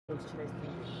tirar esse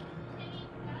vídeo.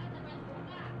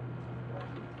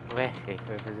 Ué,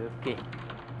 vai fazer o quê?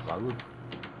 Maluco?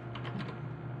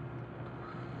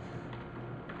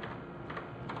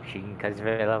 Chega em casa e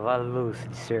vai lavar a louça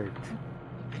de certo.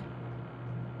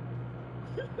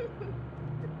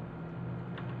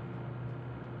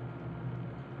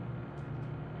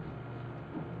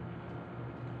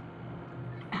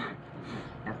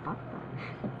 É fatal.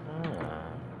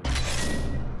 Ah.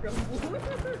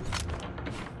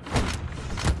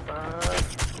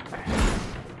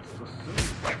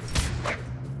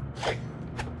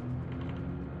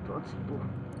 Todos, porra.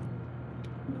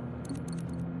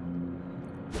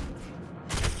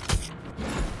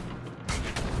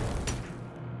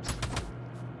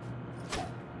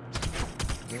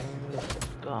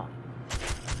 Tá.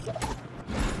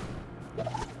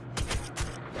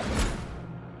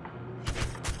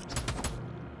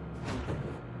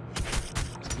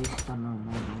 Esse tá não,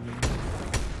 não.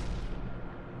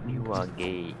 You are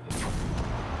gay.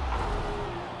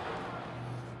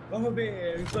 Vamos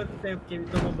ver em quanto tempo que ele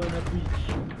toma ban na Twitch.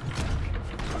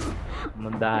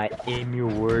 Mandar M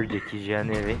Word aqui já,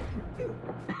 né, velho?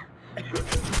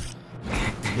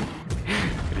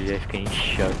 Ele já fica em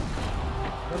choque.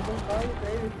 Vamos dar um pau pra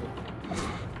ele, pô.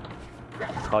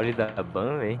 Caule da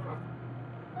ban, velho.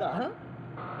 Tá.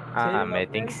 Ah, mas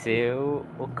tem que ser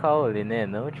o caule, né?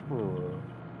 Não tipo.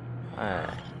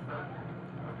 Ah.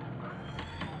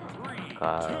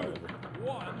 Caule.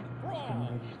 Você não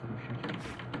vai digitar no chat.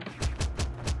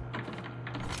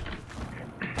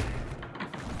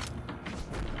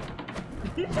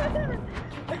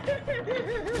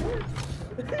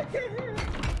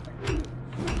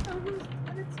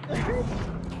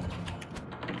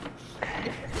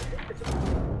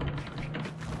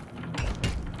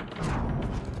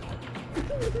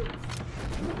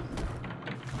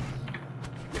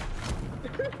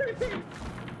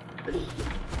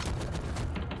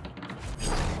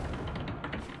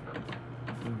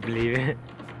 Believe.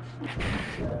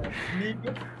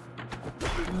 Liga.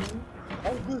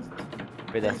 Augusto.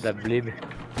 Pedaço da Believe.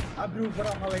 Abre o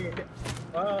Brawlhalla aí.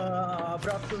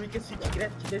 Abre o Rick City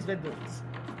Craft 10v2.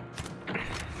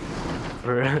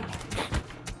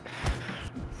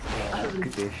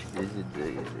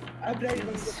 Abre aí,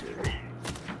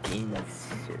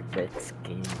 Cancer. That's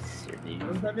cancer.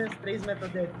 vamos dar minhas 3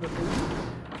 metadev pra você.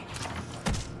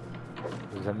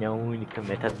 Usa minha única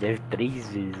meta dev 3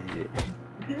 vezes.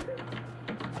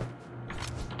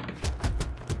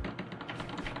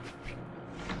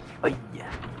 Olha.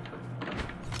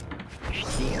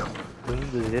 Steam. Põe um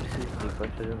dos exércitos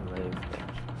pode fazer um live,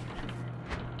 cara.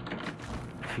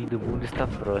 O fim do mundo está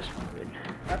próximo, velho.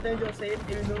 Até onde eu sei,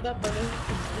 ele não dá ban no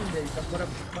stream dele, tá fora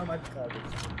do mamar de caldo.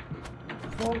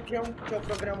 Bom, que é um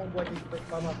programa bom aqui pra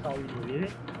spamar caldo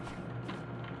dele.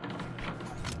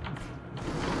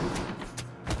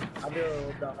 Abre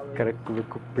o Brawlhalla aí. O cara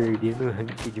colocou perdendo o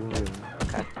rank de um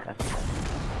kkk.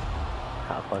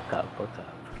 Capa.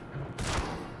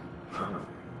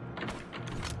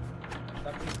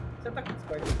 Você tá com o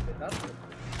Discord aí, pedaço? O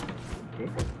quê?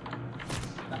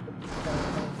 Tá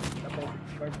bom o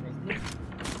Discord mesmo?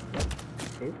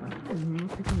 Sei lá. Não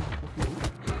sei como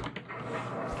configura.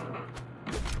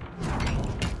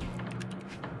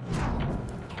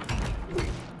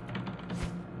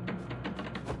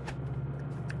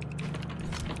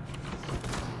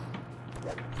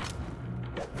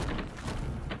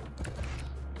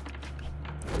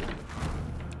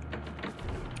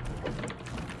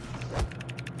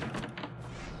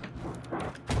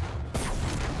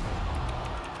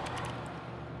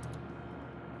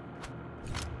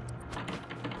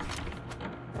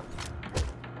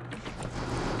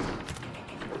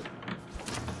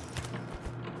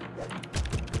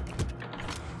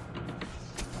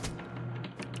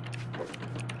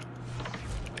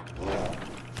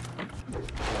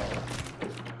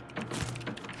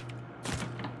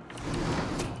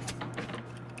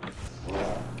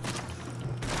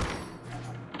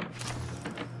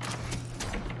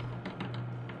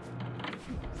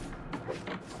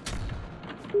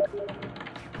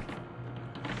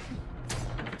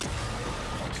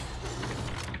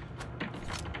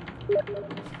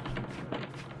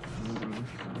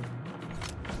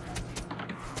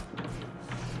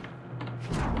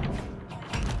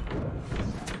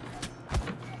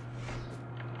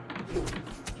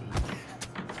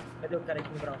 Cadê o cara aqui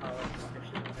no Brawlhalla?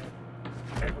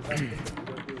 Vai usar o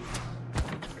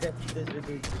Craft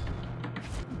 2v2.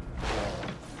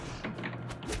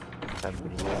 Tá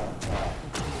abrindo.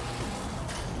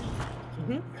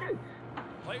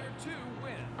 Player 2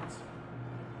 wins.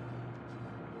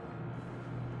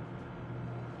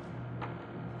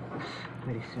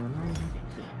 Apareceu na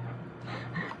live.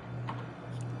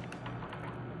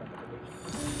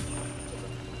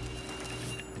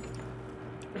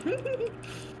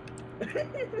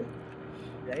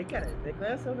 E aí, cara, você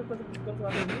conhece a outra coisa que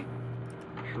controlar ali?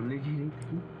 Deixa eu ler direito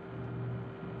aqui.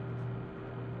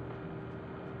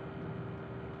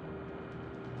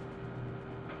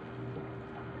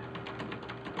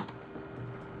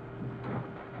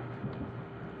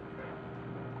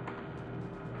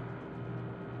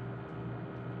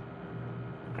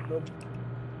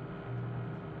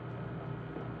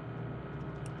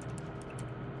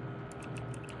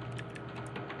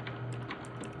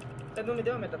 Você não me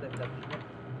deu a metade da vida, né?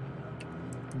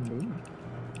 Também?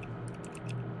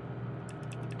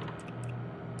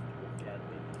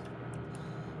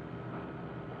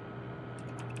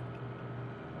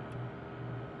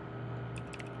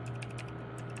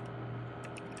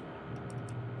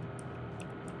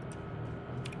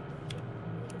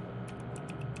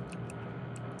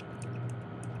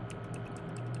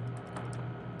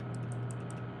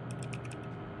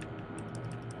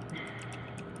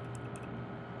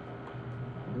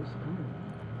 Deus, cara.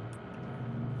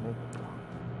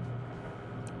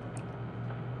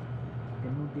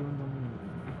 Eu não dei o nome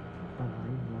da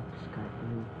live lá pros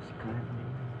caras, né?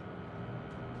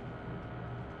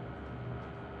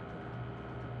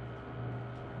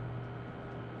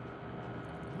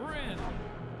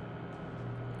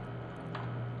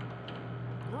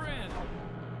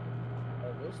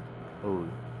 Augusto? Oi.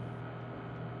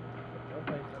 Não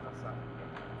vai entrar na sala.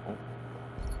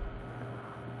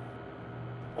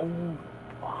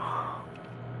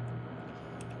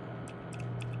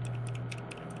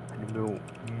 Olha meu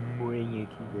mãe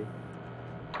aqui, velho.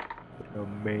 Meu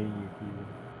mãe aqui,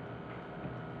 velho.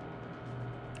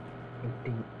 Eu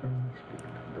tenho um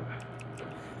espectador.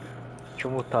 Deixa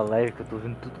eu mutar a live que eu tô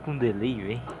vendo tudo com delay,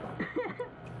 velho.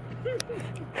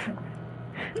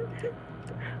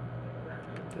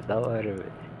 Da hora,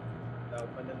 velho. Não,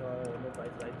 quando não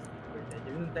faz live, de verdade.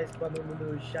 Ele não tá spamando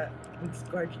no chat, no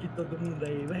Discord de todo mundo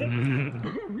aí, velho.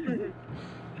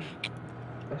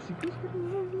 Assim que os caras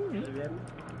vão vir, né?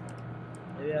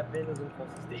 Ele é apenas um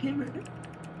falso streamer.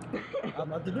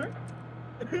 Amador.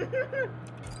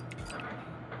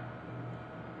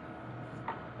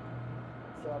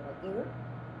 Sou amador.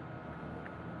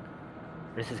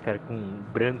 Esses caras com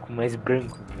branco mais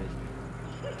branco, velho.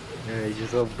 É, de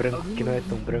só branco que não é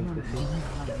tão branco assim.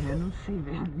 Eu não sei,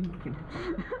 velho.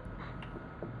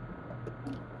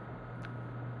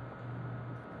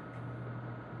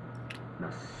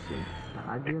 Nossa, tá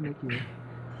lagando aqui, né?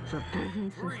 Só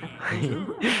presença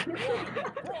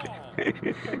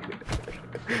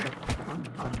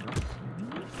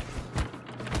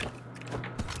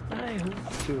Ai,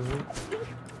 deixa eu ver.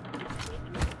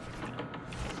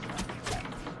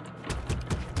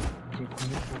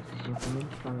 Tinha como ele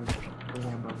fala que é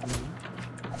bagulho.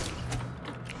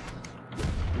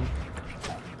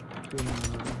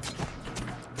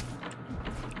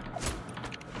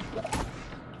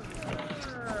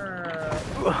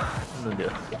 Não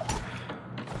deu.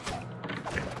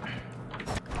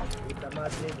 Eita,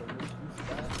 madeira,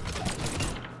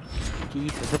 Que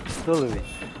isso, essa pistola, velho?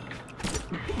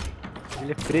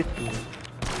 Ele é preto, velho.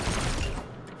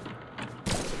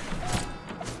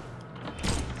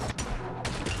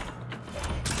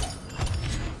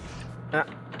 Ah,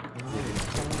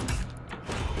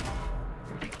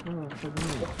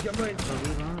 diamante,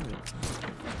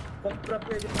 foco pra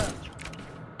perder, tá?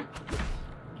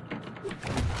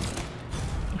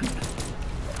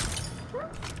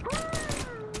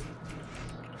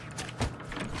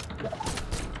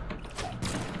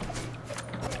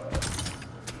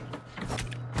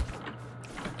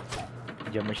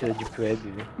 diamante da Deep Web,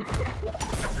 velho.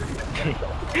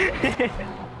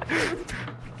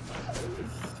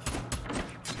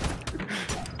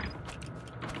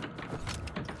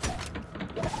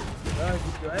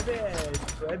 Deep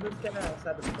Web os caras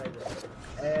sabem o que faz.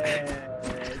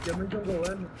 Diamante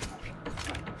angolano.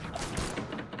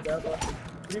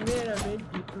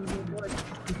 Primeiramente, tu não pode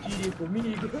discutir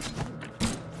comigo.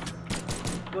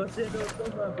 Você não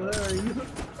toma banho.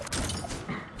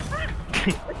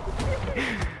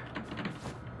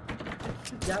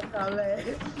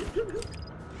 Jacalé.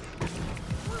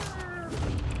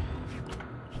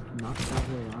 Nossa,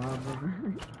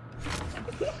 velho.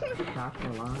 Chaco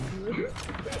lá.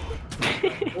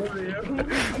 Oleão.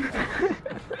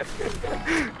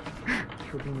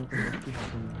 Deixa eu ver uma coisa aqui.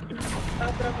 Tá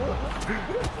travou.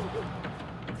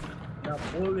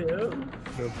 Napoleão.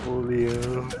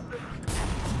 Napoleão.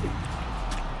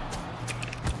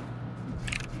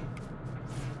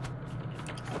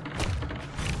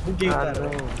 Buguei, cara.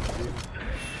 Não.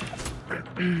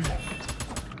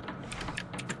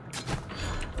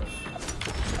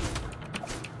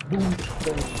 Bum,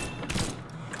 bum.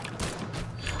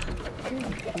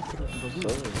 bagulho. Só,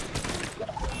 velho.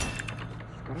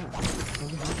 Cara,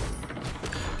 vamos lá.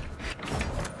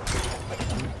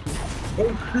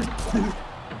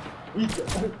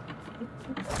 Eita.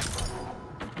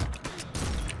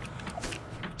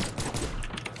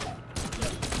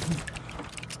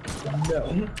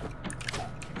 Não.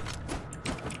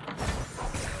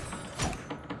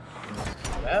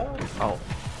 Não. Au.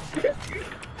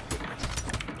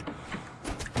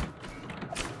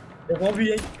 Devolve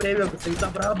esse prêmio, você tá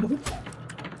brabo.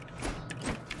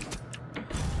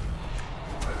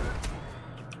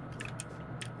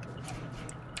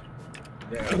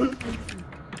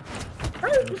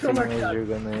 Não sei mais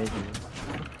jogando Ed.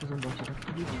 Fazer um bot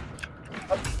daqui.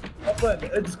 Mano,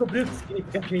 eu descobri o que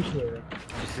significa GG, velho.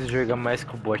 Preciso jogar mais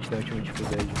com o bot na última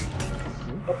dificuldade.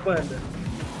 Ô, Panda,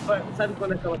 sabe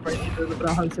quando aquela partida do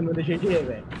Brawlhalla você manda GG,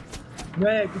 velho? Não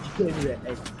é good game, velho,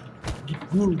 é de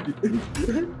good.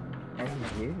 É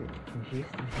G, velho? G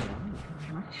estrutural?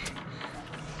 Mate.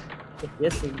 Porque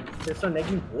assim, você só nega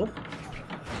imposto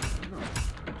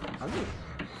Olha.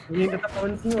 e ainda tá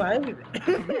falando isso em live, velho.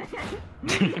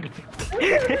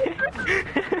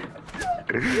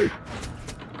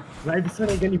 Live só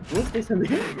negando imposto, é isso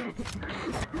mesmo?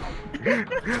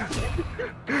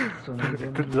 Só não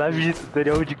lembro. Live de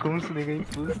tutorial de como se negar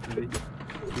imposto, velho.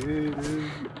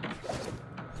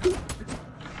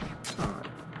 Ah,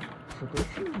 só tô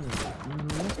assim, velho.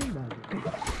 Não é verdade.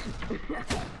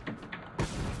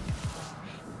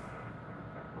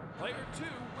 Player 2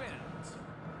 wins.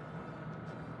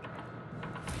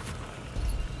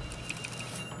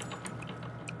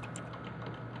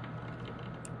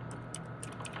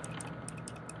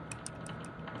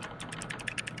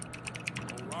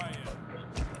 Orion.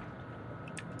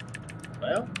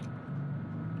 Well,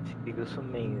 Eu sou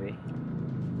main, velho.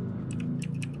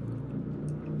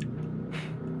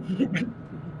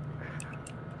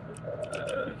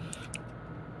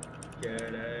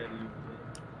 caralho.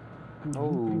 Olha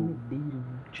o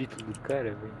título do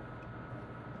cara, velho.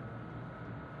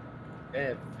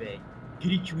 É, velho.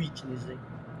 Grit Witness, velho.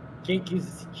 Quem quis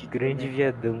esse título? Grande né?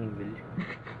 viadão, velho.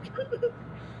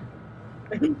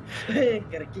 É,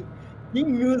 cara,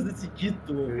 quem usa esse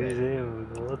título, Pois velho? é, mano,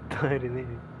 um otário, né?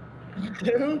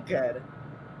 Então, cara,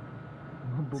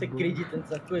 Uma você bobão. acredita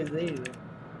nessa coisa aí, velho?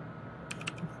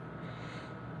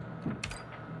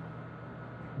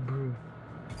 Bro.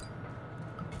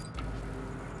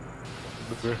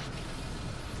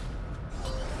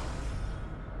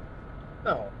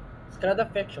 Não, os caras da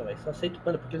Faction, velho, só aceita o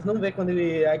Panda, porque eles não vê quando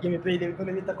a gameplay dele quando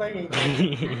ele tá com a gente.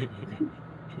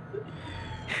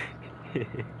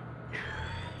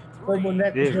 O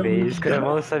boneco É, velho, realmente os caras dá.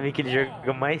 mal sabem que ele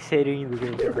joga mais sério ainda que a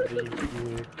gente joga pra gente.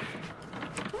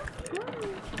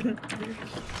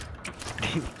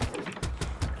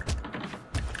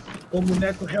 O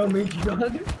boneco realmente joga.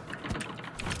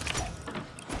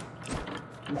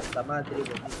 Puta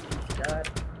madriga, cara.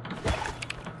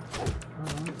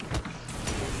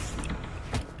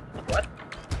 What?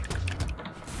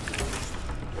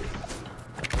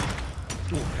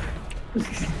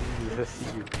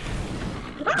 Desafio.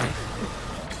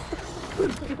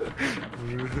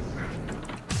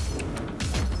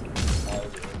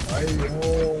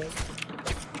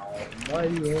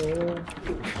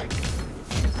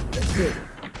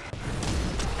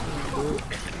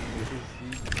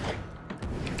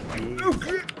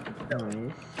 Não,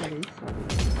 esse aí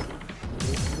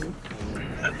sabe.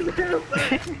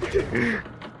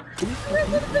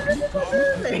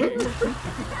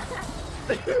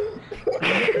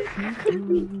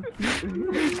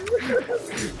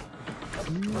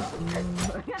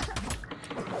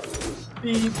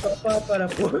 Ih, papá, para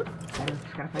porra. Cara,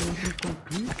 os caras fazem isso com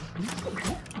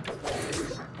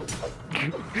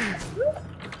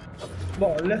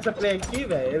Bom, nessa play aqui,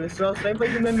 velho, ele só vai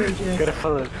de mente, O né? cara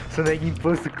falando, só nega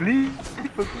imposto, clipa.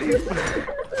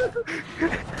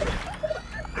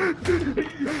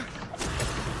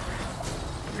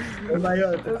 O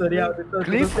maior tutorial de todo o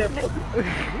Clipa. tempo.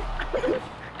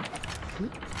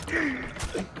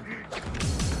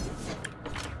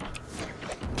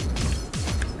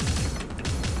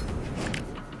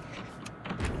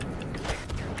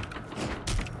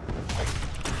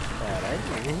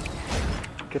 Caralho,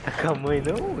 quer tacar a mãe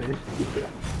não, velho?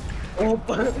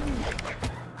 Opa!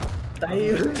 Tá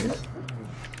aí.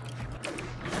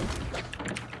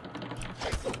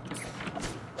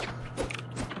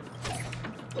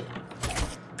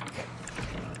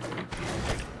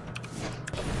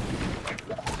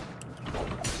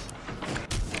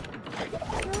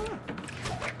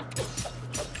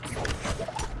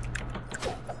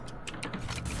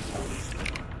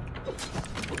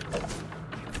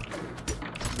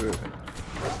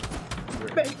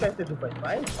 festa do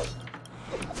Wi-Fi?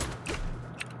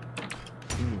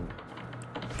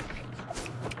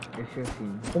 Deixa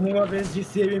assim. Como uma vez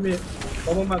disse ele mesmo.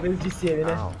 Como uma vez disse ele,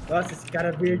 né? Nossa, esse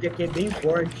cara verde aqui é bem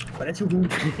forte. Parece o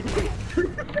Hulk.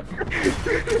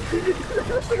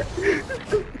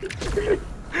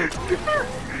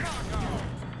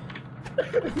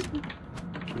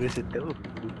 Você até o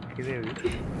que nem eu.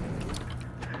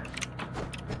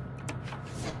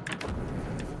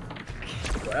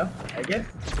 Well, I guess.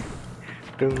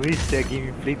 Então isso é a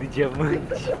gameplay do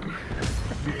diamante.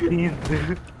 Lindo.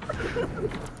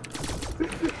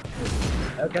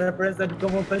 Aí o cara percebe que a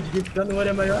vontade de ficar no olho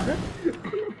é maior.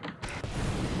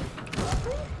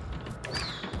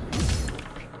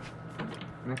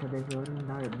 Na cadeia de ouro não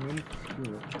dá menos que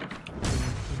eu.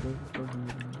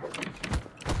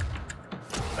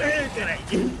 Ai, caralho.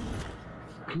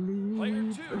 Player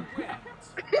 2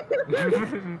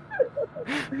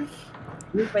 wins.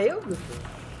 Não foi eu, Gustavo?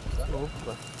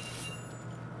 Opa.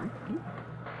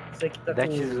 Isso aqui tá Dá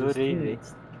com... tesoura aí, velho.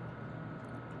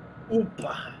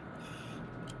 Opa!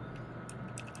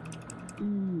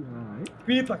 Ai.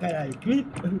 Clipa, caralho,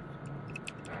 clipa!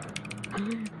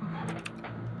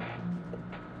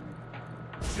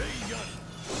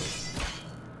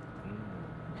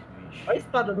 Olha a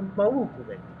espada do maluco,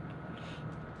 velho.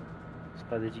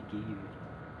 Espada de gay, velho.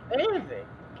 É, velho.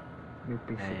 Meu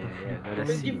PC É, tá agora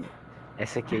Mas sim. de-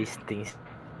 Essa aqui é a existência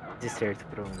de certo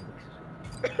pra um.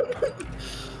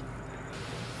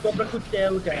 Cobra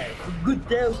cutelo, caralho.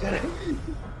 Cutelo, caralho.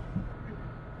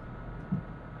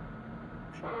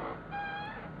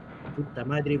 Puta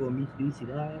madre, vou me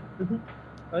suicidar.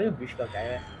 Olha o bicho com a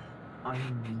cara. Ai,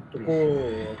 meu Tô PC.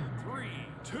 com... 3,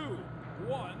 2,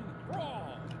 1,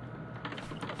 brawl.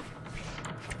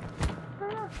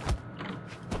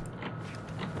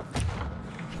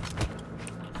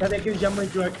 Cadê aquele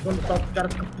diamante lá que quando toca o cara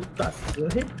fica putaço,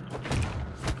 né?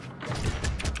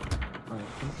 Olha,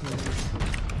 tem que ser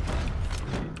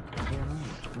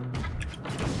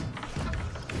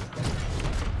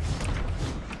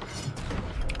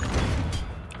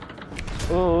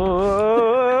Ô, ô, ô,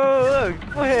 ô, ô, que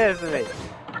porra é essa, velho?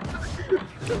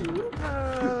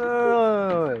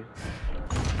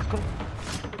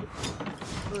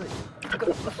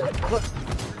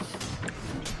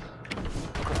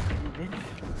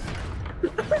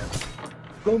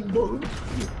 Combo.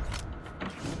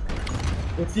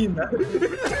 Ensina.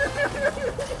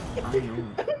 Ai,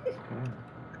 não.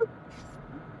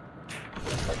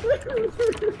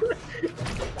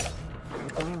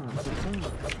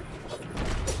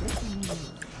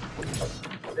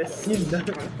 Ensina.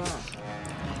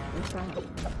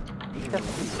 Eita,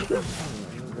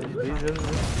 mais 2 anos,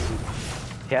 né?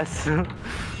 Reação.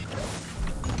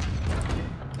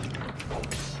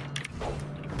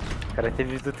 O cara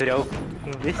teve tutorial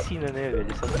com vecina, né,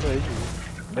 velho? Só pra nós, velho.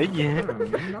 Olha.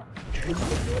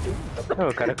 Não,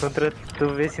 o cara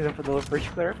contratou vecina pra dar aula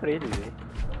particular pra ele, velho.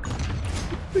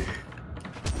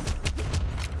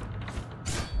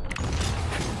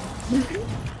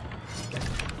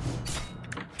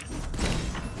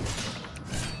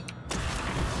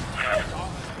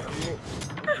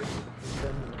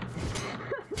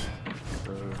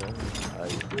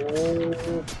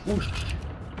 Oh, puxa.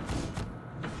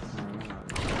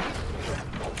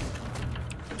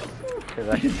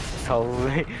 Eu acho que salvo,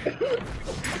 velho.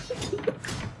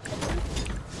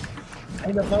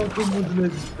 Ainda fala todo mundo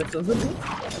nas pessoas ali.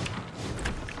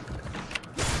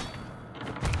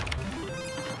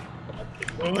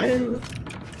 Morrendo.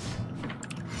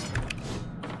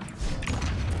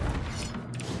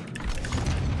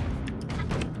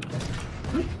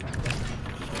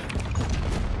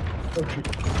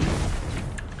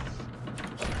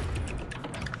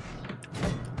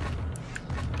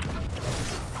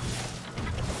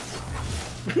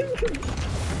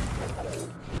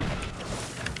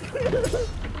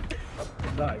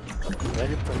 Vai.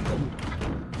 Olha pra mim.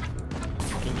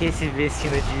 Quem que é esse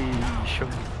vecino de chão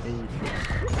aí?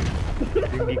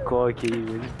 De bicoque aí,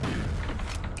 velho?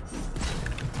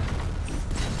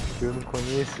 Que eu não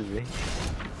conheço, velho.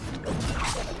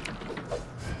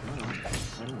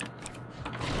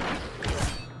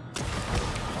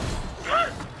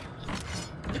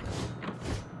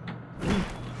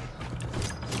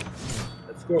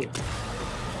 Let's go.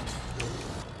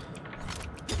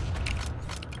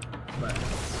 Vai.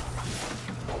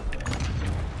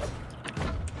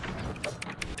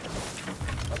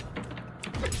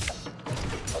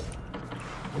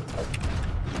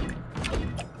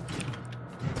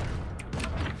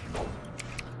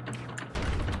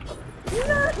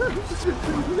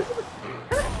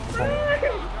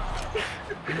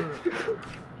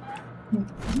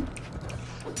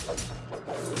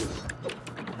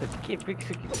 que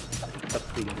isso aqui tá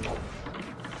pegando?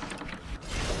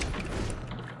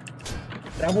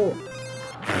 Travou.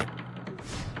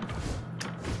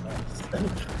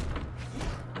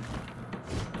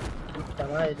 Puta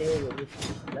merda, eu vou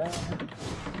estudar.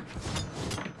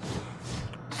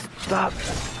 Stop!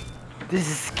 This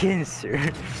is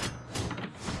cancer!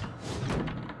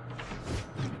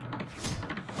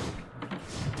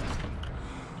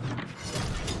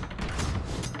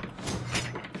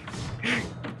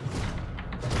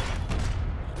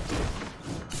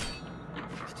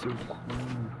 Seu cu.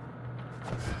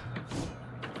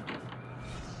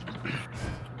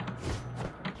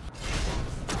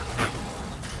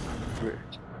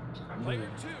 Player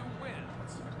 2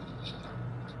 wins.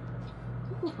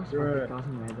 Por que eu faço fazer aquelas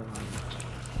merda lá?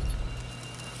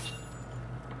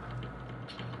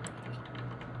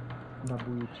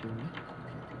 Babu e o tio, né?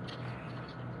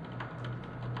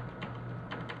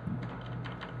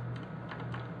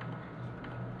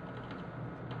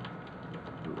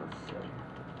 Nossa.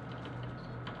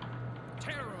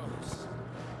 Teros.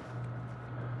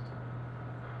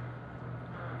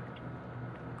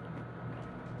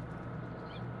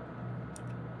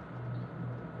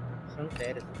 São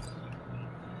sérios.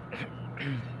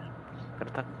 O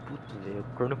cara tá puto, velho. O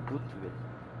corno puto, velho.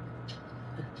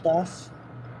 Nossa.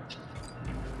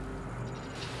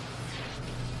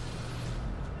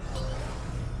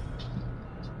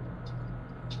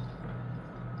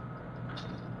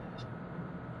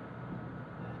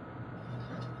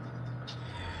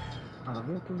 Ah, lá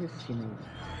vem eu tô investindo aí.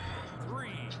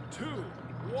 3, 2,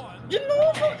 1. De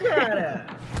novo, cara!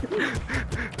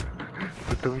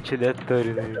 Totalmente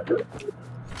aleatório, né?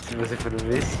 Se você for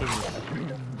ver, sim.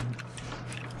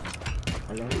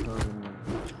 Aleatório, né?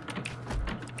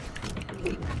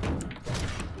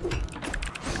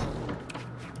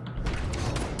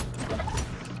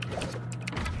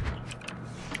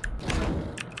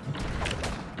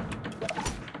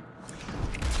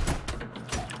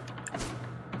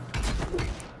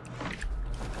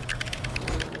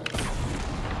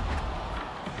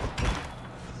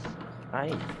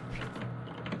 Ai.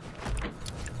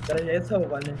 O cara já ia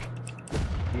salvar, né?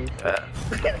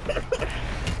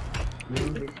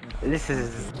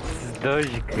 Esses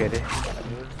doge, cara.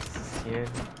 Nossa senhora.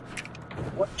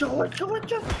 Watcha, watcha,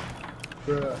 watcha!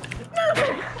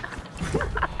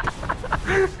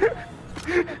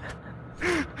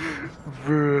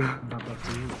 Bro.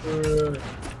 Babacu.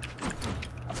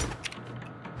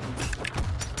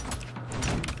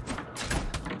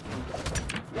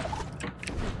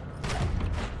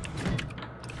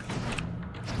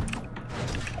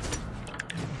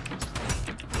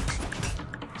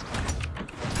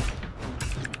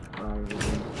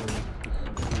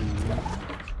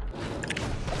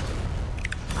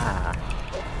 Ah,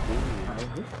 Ai,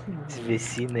 vê esse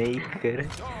vecino aí, cara.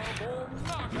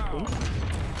 Double knockout.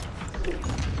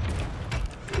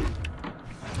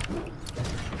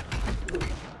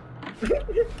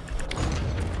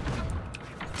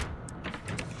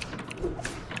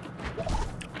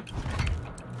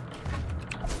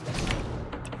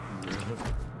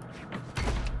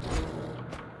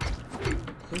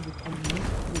 Ele tá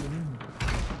muito lindo.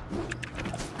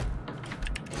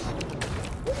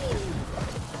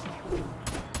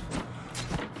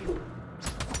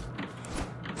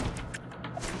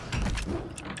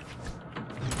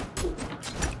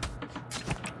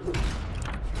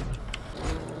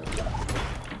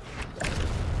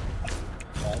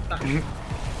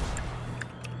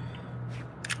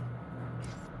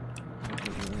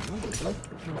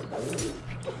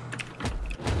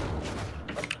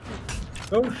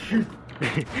 Oh shit!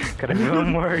 O cara viu a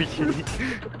morte ali.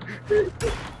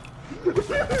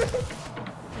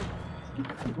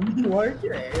 Morte,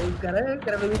 velho. O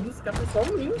cara veio buscar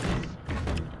pessoalmente.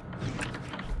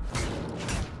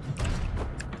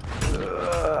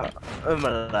 I'm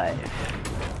alive.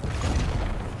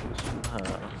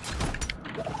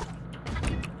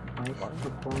 Mas se tu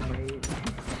come aí.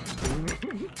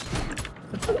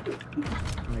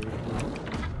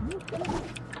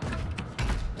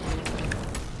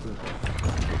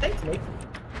 Tem Snake.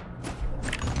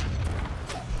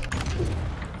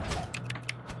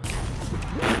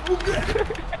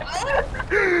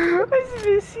 Esse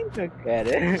vecino,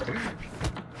 cara.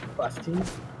 Facinho.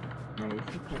 É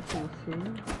esse cara que você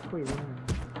foi lá.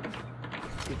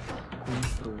 Você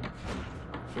comprou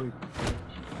 8, 7,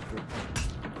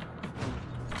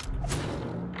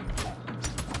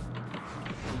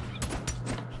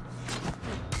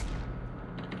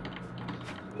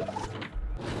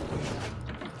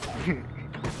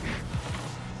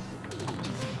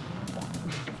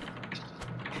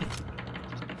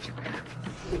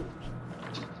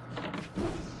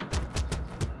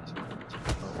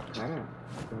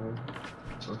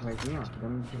 assim, ó,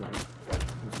 dando dislike.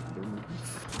 Deu muito.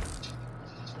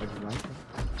 É dislike?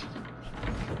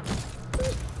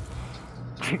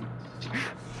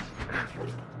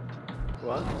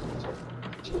 What?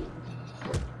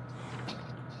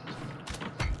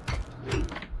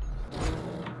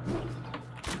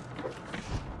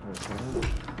 Eu quero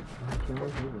hackear o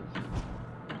jogo.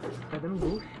 Tá dando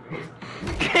gol.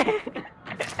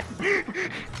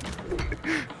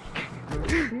 Não é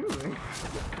possível, velho.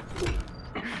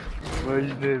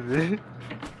 Imagina, velho.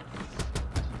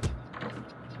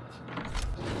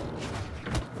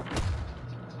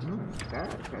 Cara,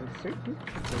 certeza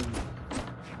que foi.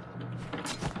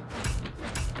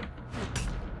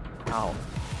 Au.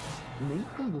 Nem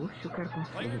com luxo o cara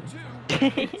Player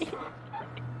consegue.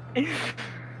 2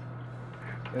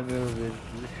 Eu não, velho.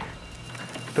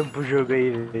 Tampa o jogo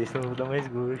aí, velho. Senão eu vou dar mais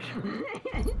gosto.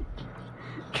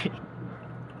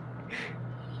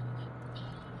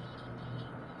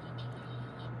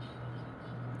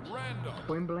 random.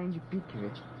 Põe blind pick,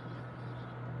 velho.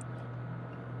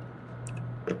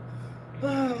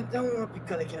 Ah, dá uma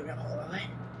picada aqui na minha rola,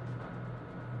 vai.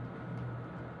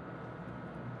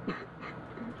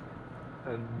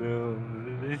 Ah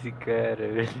não, esse cara,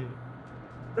 velho.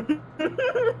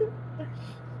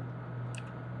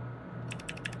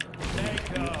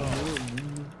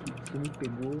 Você me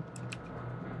pegou.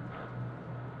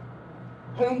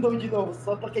 Random de novo,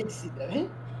 só toquei de cida, vem?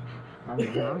 Ah,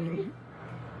 legal, né?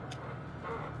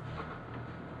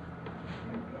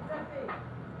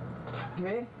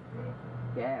 Quê?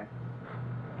 Quer?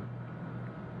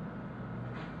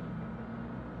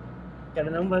 O cara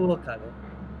não vai locar, né?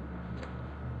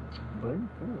 Banho?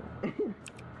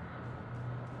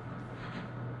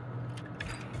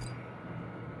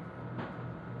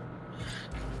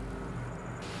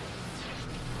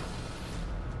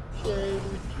 Cheiro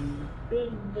de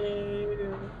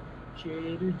pneu,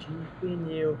 cheiro de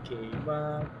pneu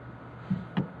queimado.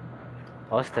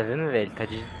 Nossa, tá vendo, velho? Tá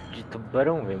de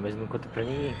tubarão, velho. Mas não conta pra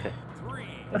ninguém, cara.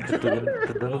 3 Eu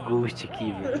tô dando ghost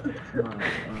aqui, velho. Mano,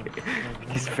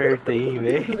 Fica esperto aí,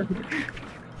 velho.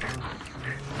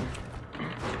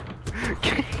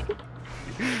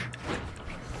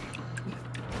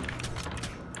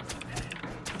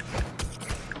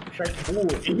 Shark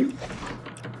Boy.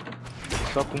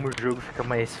 Só como o jogo fica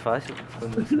mais fácil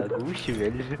quando você dá ghost,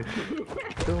 velho.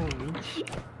 Totalmente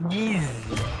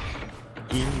easy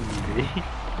game, velho.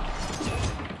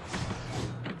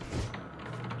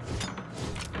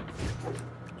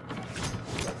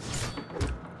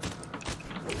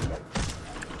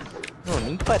 Não,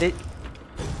 nem parece.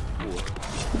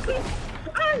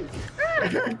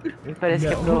 Nem parece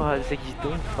que é prorrado isso aqui de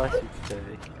tão fácil que tá,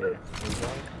 velho. Pera,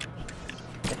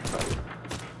 é fácil.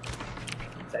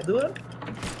 Sai do ano.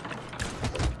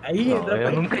 Aí, Não, entra eu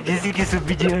pra... nunca disse que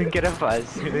subir de rank era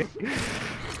fácil, velho.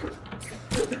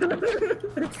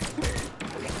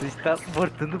 Você está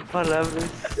botando palavras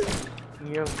em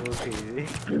minha boca aí,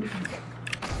 velho.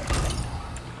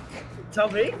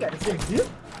 Salvei, cara, você viu?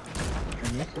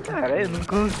 Cara, eu não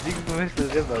consigo começar a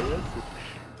fazer balança.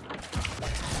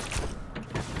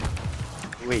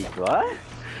 Wait, what?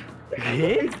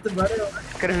 Que? Esse tubarão.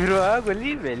 O cara virou água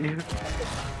ali, velho.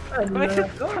 Ah, Como é que não.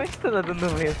 você tá nadando no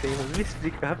vento aí? Me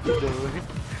explica rapidão, velho.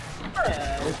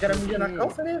 É, o cara mija na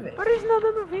calça, né, velho? Para de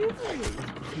nadar no vento,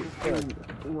 velho.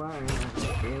 o ar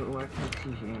é o ar com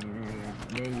oxigênio, né,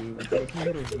 velho? E aí, é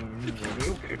hidrogênio, né,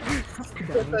 velho? Eu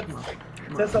rapidamente, mano.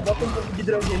 Você só bota um pouco de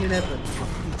hidrogênio, né, mano?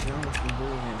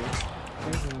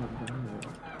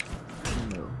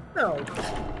 Não,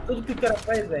 tudo que o cara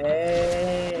faz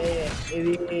é...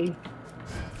 Ele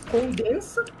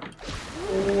condensa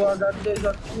o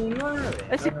H2O no ar, velho.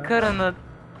 Esse cara na...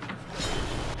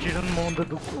 tirando uma onda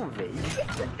do cu, velho.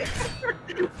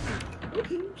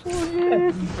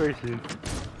 Parceiro.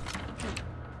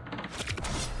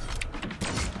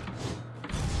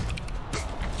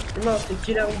 Irmão, tem que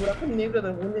tirar um buraco negro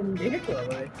da bunda e ninguém reclama,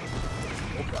 velho.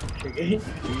 Opa, cheguei.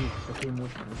 Isso, tem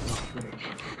muito,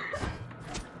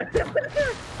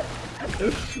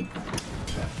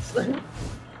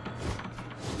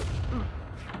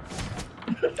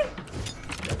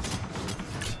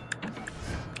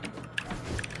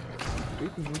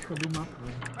 tem gente que abriu o mapa,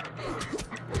 velho.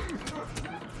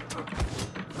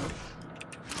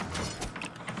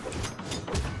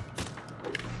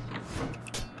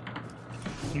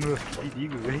 Nossa, que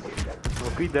perigo, velho.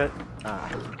 Toma cuidado. Ah.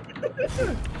 Que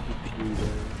perigo.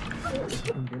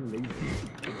 Beleza.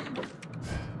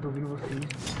 Tô ouvindo vocês.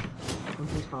 Quando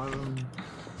vocês falaram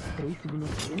 3 segundos.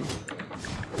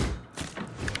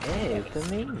 É, eu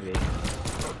também, velho.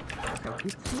 Que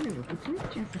tinha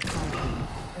tinha essa cara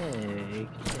aí.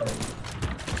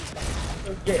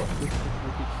 É, O quê?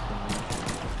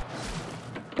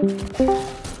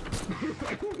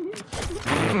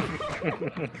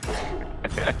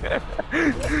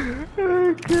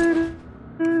 Ai, caralho,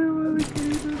 mano,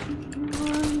 que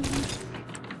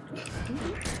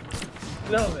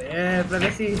Não, é pra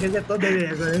ver se resetou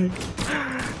beleza, né?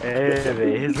 é,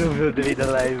 velho, resolveu o delay da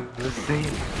live, você.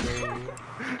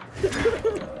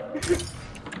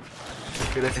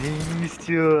 O cara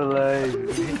reiniciou a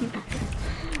live.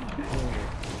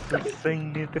 Tô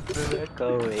sangue até pro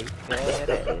local, velho.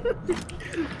 Caralho.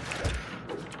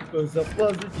 Eu só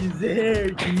posso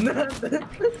dizer que nada.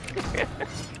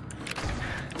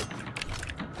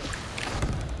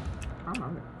 Ah, não,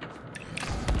 velho.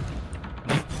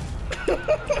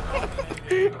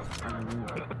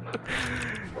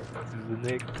 Esses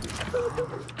bonecos.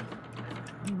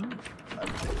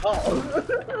 Ó.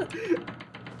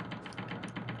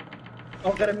 Ó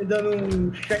o cara me dando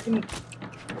um cheque.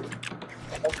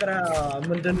 Ó o cara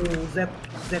mandando um Zé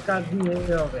Cavinho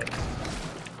aí, ó, velho.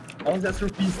 Ó o Zé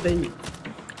Surfista aí.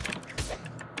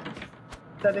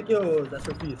 Sai daqui, ô Zé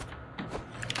Surfista.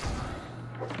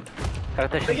 O cara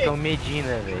tá achando que é um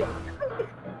Medina, velho.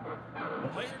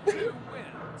 Player 2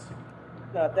 wins.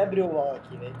 Não, até abriu o LOL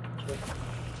aqui, né? Deixa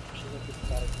eu ver esse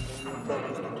cara aqui. Não tô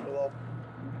vendo aqui no LOL.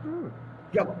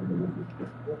 Já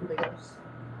vou pegar os.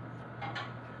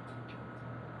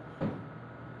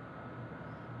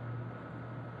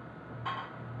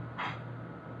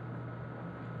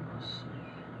 Nossa.